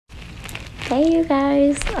Hey you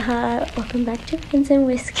guys, welcome back to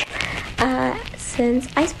Whiskers. Since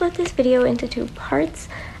I split this video into two parts,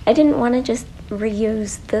 I didn't want to just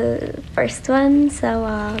reuse the first one,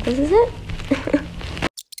 so this is it.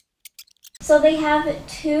 So they have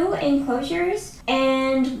two enclosures,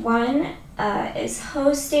 and one is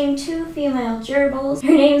hosting two female gerbils.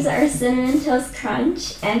 Their names are Cinnamon Toast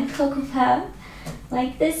Crunch and Cocoa Puff,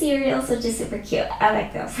 like the cereals, which is super cute. I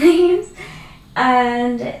like those names.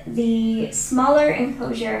 And the smaller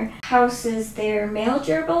enclosure houses their male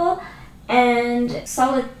gerbil and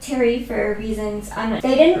solitary for reasons.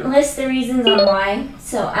 They didn't list the reasons on why,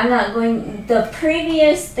 so I'm not going. The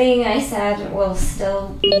previous thing I said will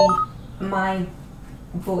still be my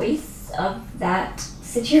voice of that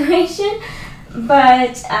situation,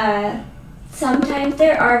 but sometimes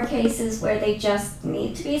there are cases where they just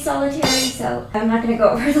need to be solitary, so I'm not going to go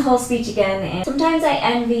over the whole speech again. And sometimes I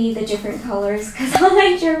envy the different colors because all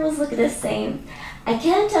my gerbils look the same. I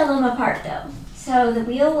can't tell them apart though. So the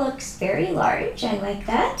wheel looks very large. I like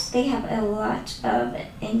that. They have a lot of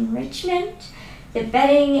enrichment. The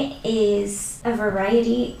bedding is a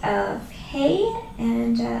variety of hay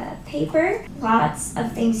and paper. Lots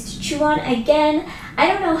of things to chew on. Again, I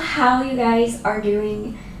don't know how you guys are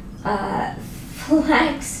doing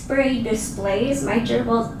flex spray displays. My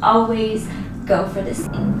gerbils always go for this.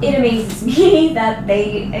 It amazes me that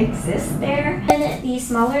they exist there. And the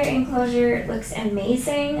smaller enclosure looks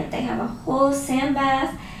amazing. They have a whole sand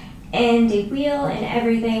bath and a wheel and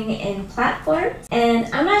everything in platforms.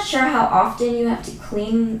 And I'm not sure how often you have to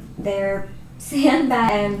clean their sand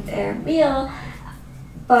bath and their wheel,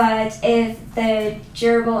 but if the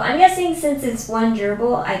gerbil, I'm guessing since it's one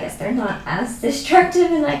gerbil, I guess they're not as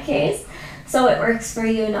destructive in that case. So it works for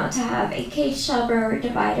you not to have a cage stopper or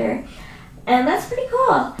divider. And that's pretty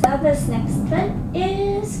cool. So this next one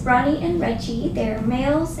is Ronnie and Reggie. They're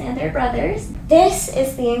males and they're brothers. This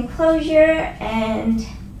is the enclosure and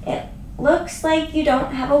it looks like you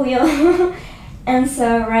don't have a wheel. And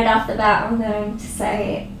so right off the bat, I'm going to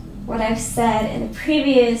say what I've said in the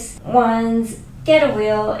previous ones. Get a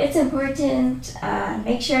wheel. It's important.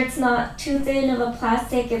 Make sure it's not too thin of a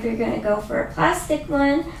plastic if you're going to go for a plastic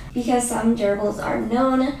one, because some gerbils are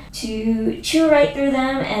known to chew right through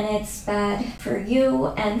them and it's bad for you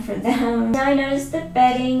and for them. Now I noticed the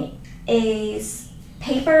bedding is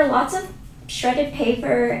paper, lots of shredded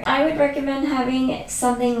paper. I would recommend having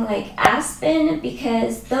something like aspen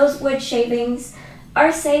because those wood shavings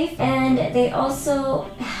are safe and they also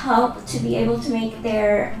help to be able to make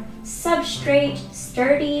their substrate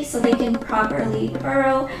sturdy so they can properly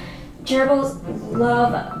burrow. Gerbils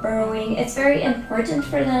love burrowing. It's very important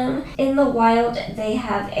for them. In the wild, they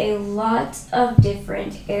have a lot of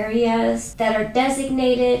different areas that are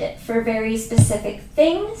designated for very specific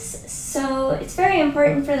things. So it's very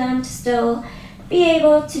important for them to still be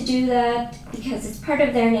able to do that because it's part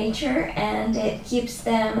of their nature and it keeps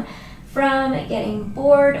them from getting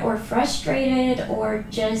bored or frustrated or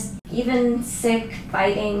just even sick,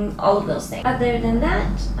 biting, all of those things. Other than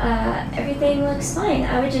that, everything looks fine.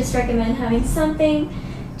 I would just recommend having something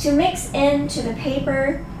to mix into the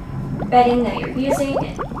paper bedding that you're using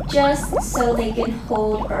just so they can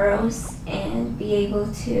hold burrows and be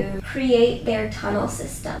able to create their tunnel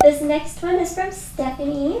system. This next one is from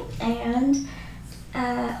Stephanie and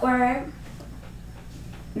or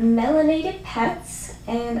Melanated Pets,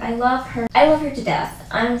 and I love her. I love her to death.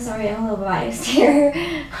 I'm sorry, I'm a little biased here.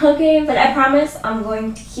 Okay, but I promise I'm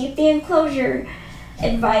going to keep the enclosure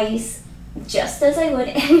advice just as I would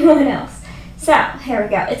anyone else. So here we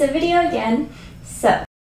go. It's a video again. So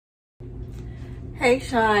hey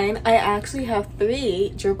Shine, I actually have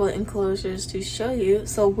 3 gerbil enclosures to show you.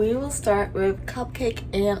 So we will start with Cupcake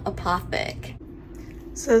and Apothic.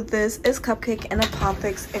 So this is Cupcake and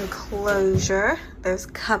Apothic's enclosure. There's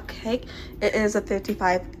Cupcake. It is a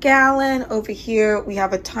 55-gallon. Over here we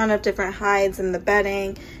have a ton of different hides in the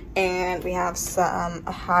bedding, and we have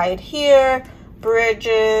a hide here,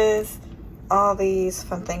 bridges, all these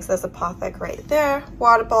fun things. There's Apothic right there,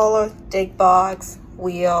 water bowler, dig box,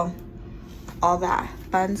 wheel, all that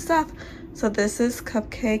fun stuff. So this is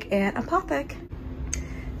Cupcake and Apothic.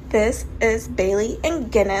 This is Bailey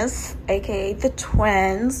and Guinness, aka the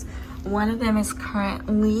twins. One of them is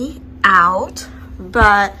currently out,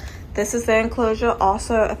 but this is their enclosure,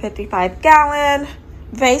 also a 55-gallon.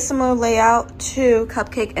 Very similar layout to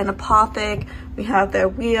Cupcake and Apothic. We have their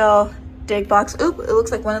wheel, dig box. Oop, it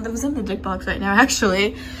looks like one of them is in the dig box right now,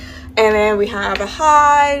 actually. And then we have a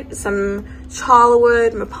hide, some chala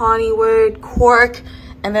wood, mapani wood, cork,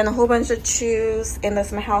 and then a whole bunch of chews. And there's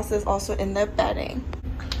some houses also in their bedding.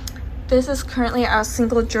 This is currently our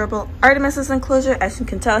single gerbil Artemis's enclosure. As you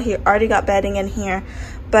can tell, he already got bedding in here,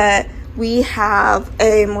 but we have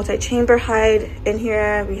a multi-chamber hide in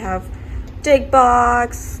here. We have dig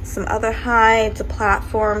box, some other hides, a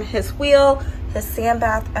platform, his wheel, his sand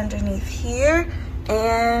bath underneath here,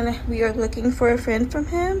 and we are looking for a friend from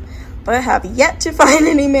him, but have yet to find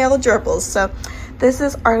any male gerbils. So this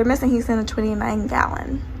is Artemis, and he's in a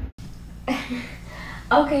 29-gallon.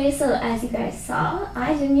 Okay, so as you guys saw,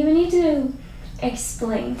 I didn't even need to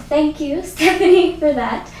explain. Thank you, Stephanie, for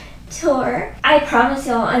that tour. I promise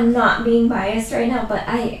y'all I'm not being biased right now, but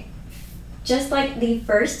just like the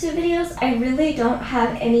first two videos, I really don't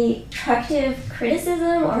have any constructive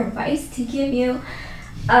criticism or advice to give you.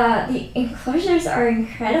 The enclosures are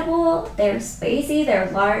incredible. They're spacey,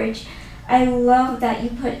 they're large. I love that you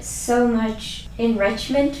put so much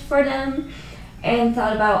enrichment for them and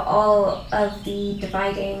thought about all of the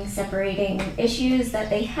dividing, separating issues that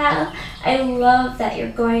they have. I love that you're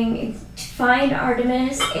going to find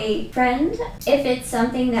Artemis a friend. If it's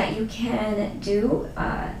something that you can do,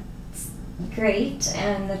 it's great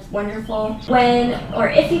and that's wonderful. When, or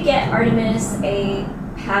if you get Artemis a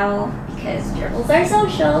pal, because gerbils are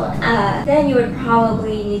social, then you would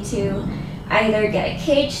probably need to either get a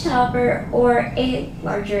cage topper or a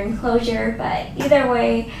larger enclosure, but either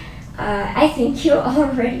way, I think you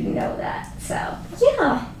already know that. So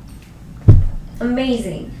yeah,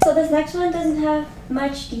 amazing. So this next one doesn't have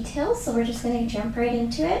much detail, so we're just gonna jump right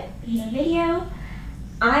into it in the video.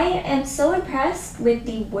 I am so impressed with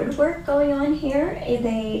the woodwork going on here.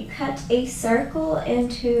 They cut a circle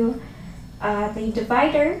into the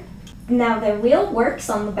divider. Now the wheel works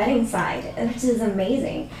on the bedding side, which is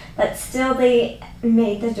amazing, but still they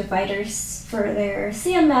made the dividers for their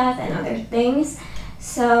sand bath and other things.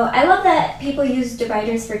 So I love that people use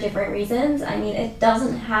dividers for different reasons. I mean, it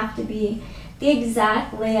doesn't have to be the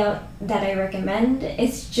exact layout that I recommend.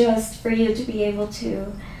 It's just for you to be able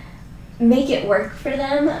to make it work for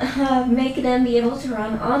them, make them be able to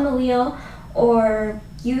run on the wheel or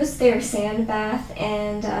use their sand bath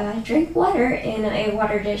and drink water in a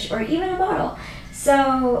water dish or even a bottle.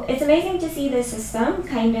 So it's amazing to see this system,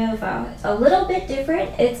 kind of a little bit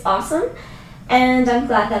different. It's awesome. And I'm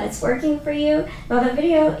glad that it's working for you. Now the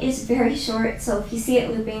video is very short, so if you see it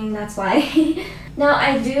looping, that's why. Now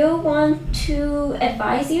I do want to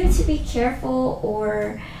advise you to be careful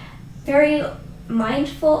or very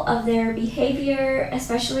mindful of their behavior,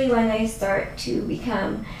 especially when they start to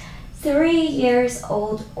become 3 years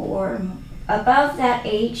old or above that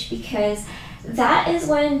age, because that is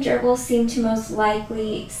when gerbils seem to most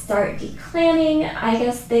likely start declamming. I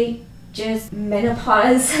guess they just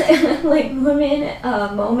menopause like women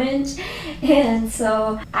moment, and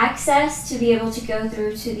so access to be able to go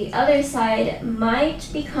through to the other side might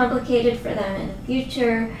be complicated for them in the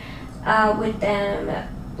future, with them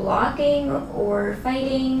blocking or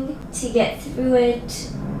fighting to get through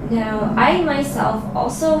it. Now I myself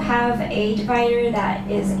also have a divider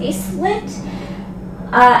that is a slit.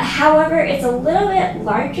 However, it's a little bit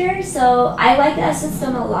larger, so I like that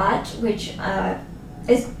system a lot, which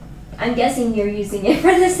is, I'm guessing you're using it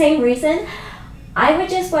for the same reason. I would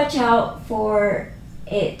just watch out for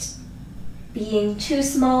it being too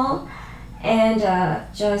small, and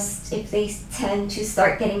just if they tend to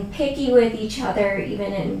start getting picky with each other,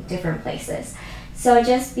 even in different places. So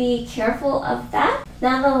just be careful of that.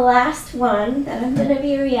 Now the last one that I'm going to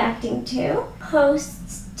be reacting to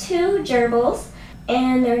hosts 2 gerbils,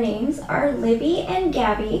 and their names are Libby and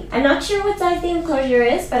Gabby. I'm not sure what size the enclosure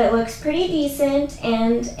is, but it looks pretty decent,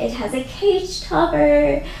 and it has a cage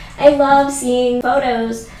topper. I love seeing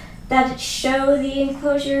photos that show the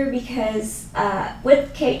enclosure because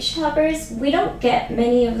with cage toppers, we don't get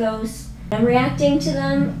many of those. I'm reacting to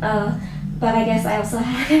them, but I guess I also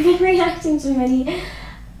haven't been reacting to many.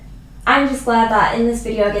 I'm just glad that in this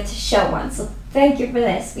video I get to show one, so thank you for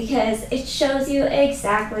this, because it shows you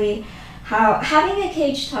exactly how having a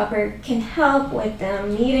cage topper can help with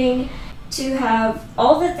them needing to have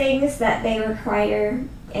all the things that they require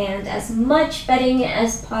and as much bedding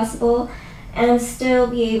as possible and still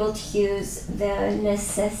be able to use the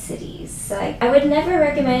necessities. Like, I would never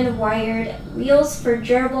recommend wired wheels for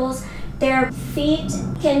gerbils. Their feet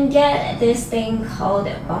can get this thing called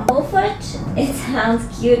bumblefoot. It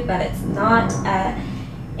sounds cute, but it's not.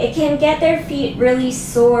 It can get their feet really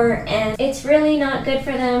sore, and it's really not good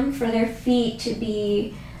for them, for their feet to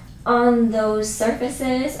be on those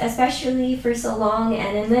surfaces, especially for so long.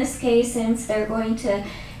 And in this case, since they're going to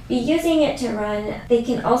be using it to run, they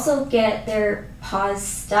can also get their paws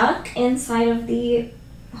stuck inside of the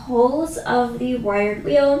holes of the wired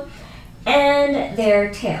wheel and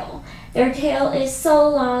their tail. Their tail is so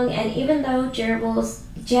long, and even though gerbils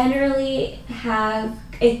generally have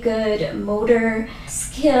a good motor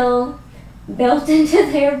skill built into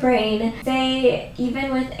their brain, they,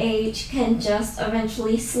 even with age, can just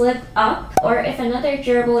eventually slip up, or if another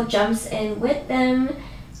gerbil jumps in with them,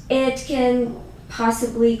 it can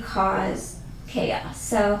possibly cause chaos.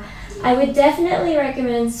 So I would definitely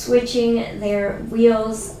recommend switching their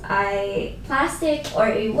wheels, a plastic or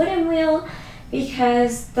a wooden wheel,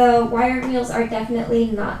 because the wired wheels are definitely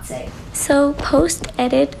not safe. So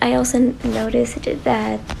post-edit, I also noticed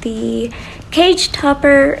that the cage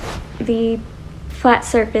topper, the flat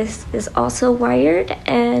surface, is also wired,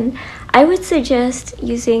 and I would suggest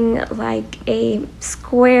using like a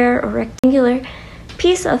square or rectangular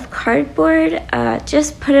piece of cardboard.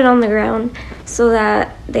 Just put it on the ground so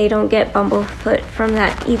that they don't get bumblefoot from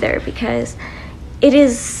that either, because it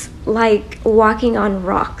is like walking on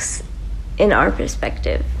rocks in our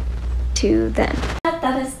perspective to them.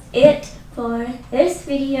 That is it for this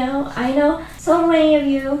video. I know so many of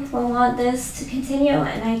you will want this to continue,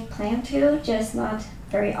 and I plan to, just not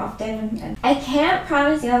very often. And I can't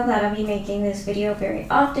promise y'all that I'll be making this video very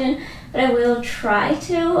often, but I will try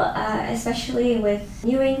to, especially with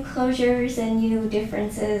new enclosures and new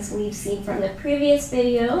differences we've seen from the previous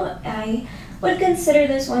video. I would consider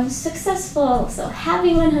this one successful. So happy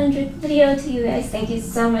 100th video to you guys. Thank you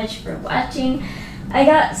so much for watching. I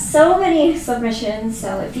got so many submissions,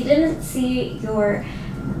 so if you didn't see your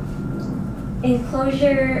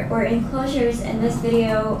enclosure or enclosures in this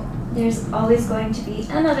video, there's always going to be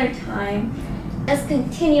another time. Just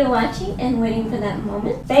continue watching and waiting for that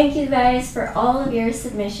moment. Thank you guys for all of your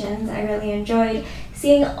submissions. I really enjoyed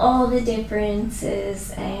seeing all the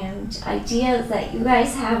differences and ideas that you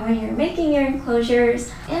guys have when you're making your enclosures.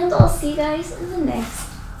 And I'll see you guys in the next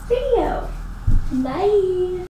video. Bye!